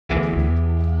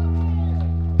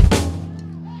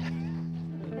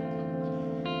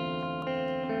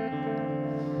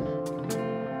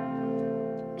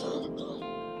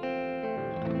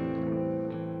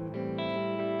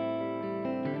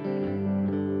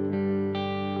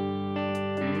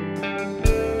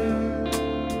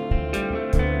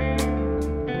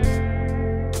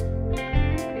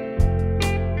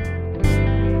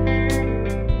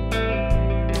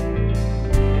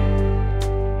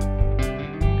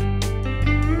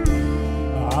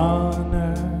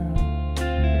honor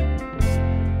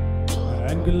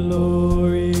and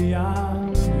glory are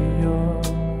yours.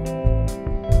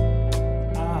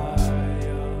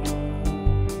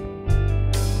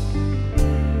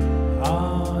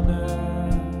 Honor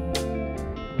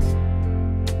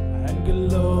and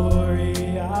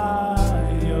glory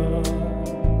are yours.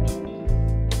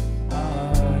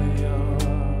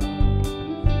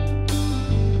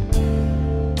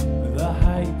 The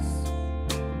heights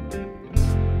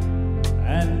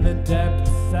and the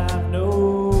depths have no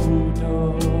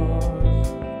doors,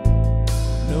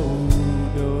 no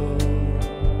doors.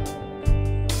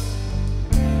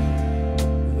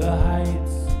 The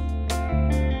heights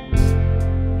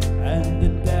and the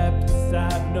depths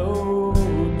have no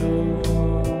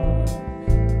doors,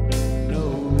 no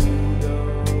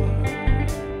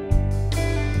doors.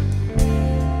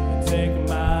 Take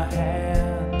my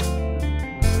hand,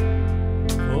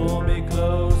 pull me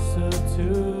closer to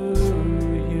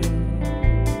you,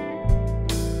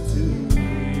 to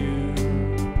you.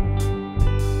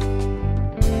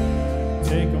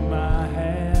 Take my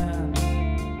hand,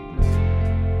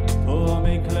 pull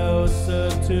me closer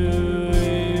to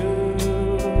you,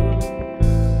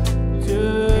 to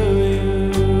you.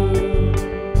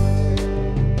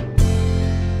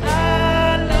 I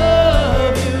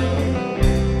love you,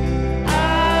 I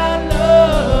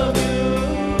love you,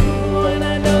 and I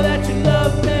know that you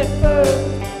love me first.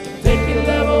 Take your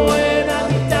love away and I'll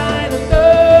be dying of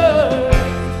thirst.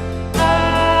 I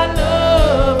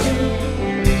love you,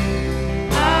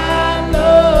 I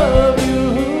love you,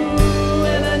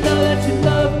 and I know that you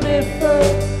love me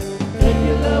first. Take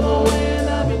your love away and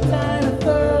I'll be dying of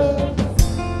thirst.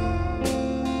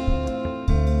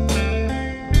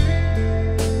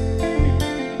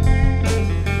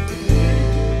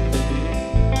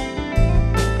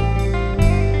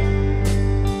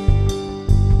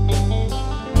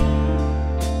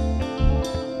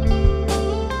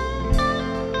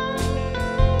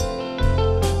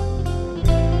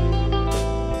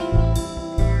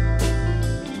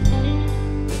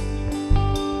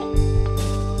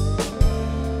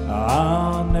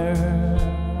 Honor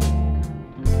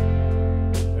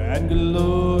and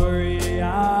glory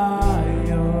are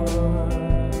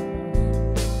yours,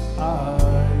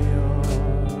 are yours.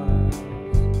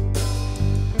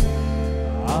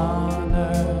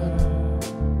 Honor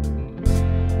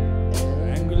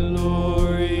and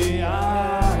glory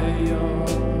are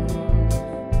yours,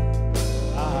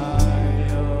 are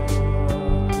yours.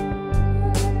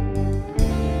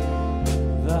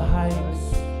 The heights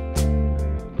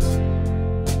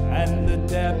and the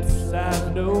depths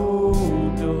have no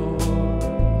doors,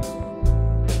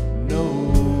 no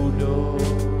doors.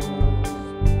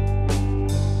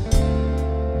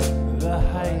 The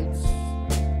heights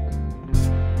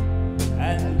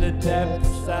and the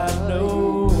depths have no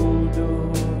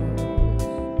doors,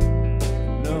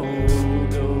 no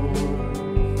doors.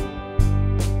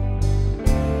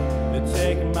 You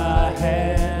take my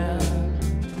hand,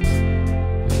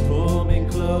 pull me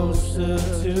closer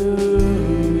to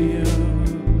you,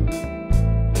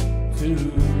 to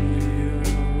you.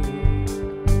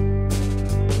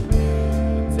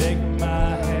 Take my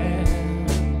hand,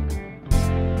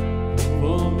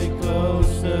 pull me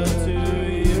closer to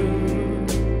you,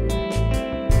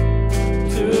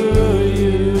 to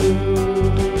you.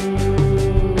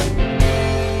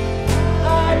 I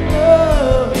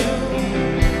love you,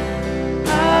 I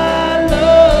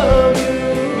love you,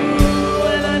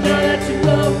 and I know that you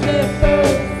love me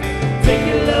first. Take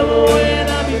your love away and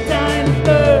I'll be dying of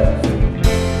thirst.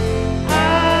 I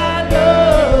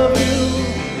love you,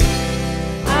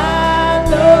 I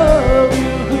love you,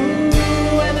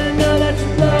 and I know that you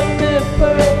love me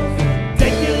first.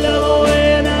 Take your love away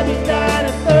and I'll be dying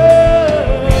of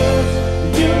thirst.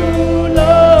 You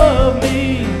love me,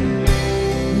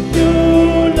 you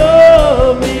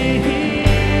love me,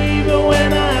 even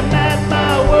when I'm at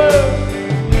my worst,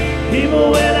 even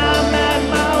when I'm at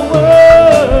my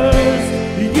worst.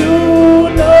 You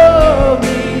love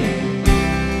me,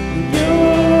 you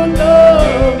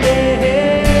love me,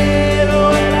 even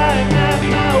when I'm at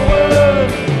my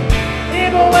worst,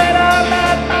 even when I'm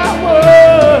at my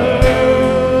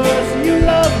worst. You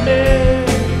love me,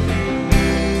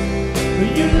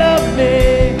 you love me,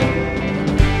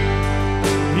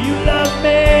 you love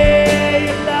me,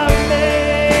 you love me,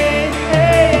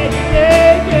 yeah,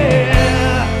 yeah,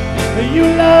 yeah. You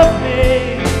love me,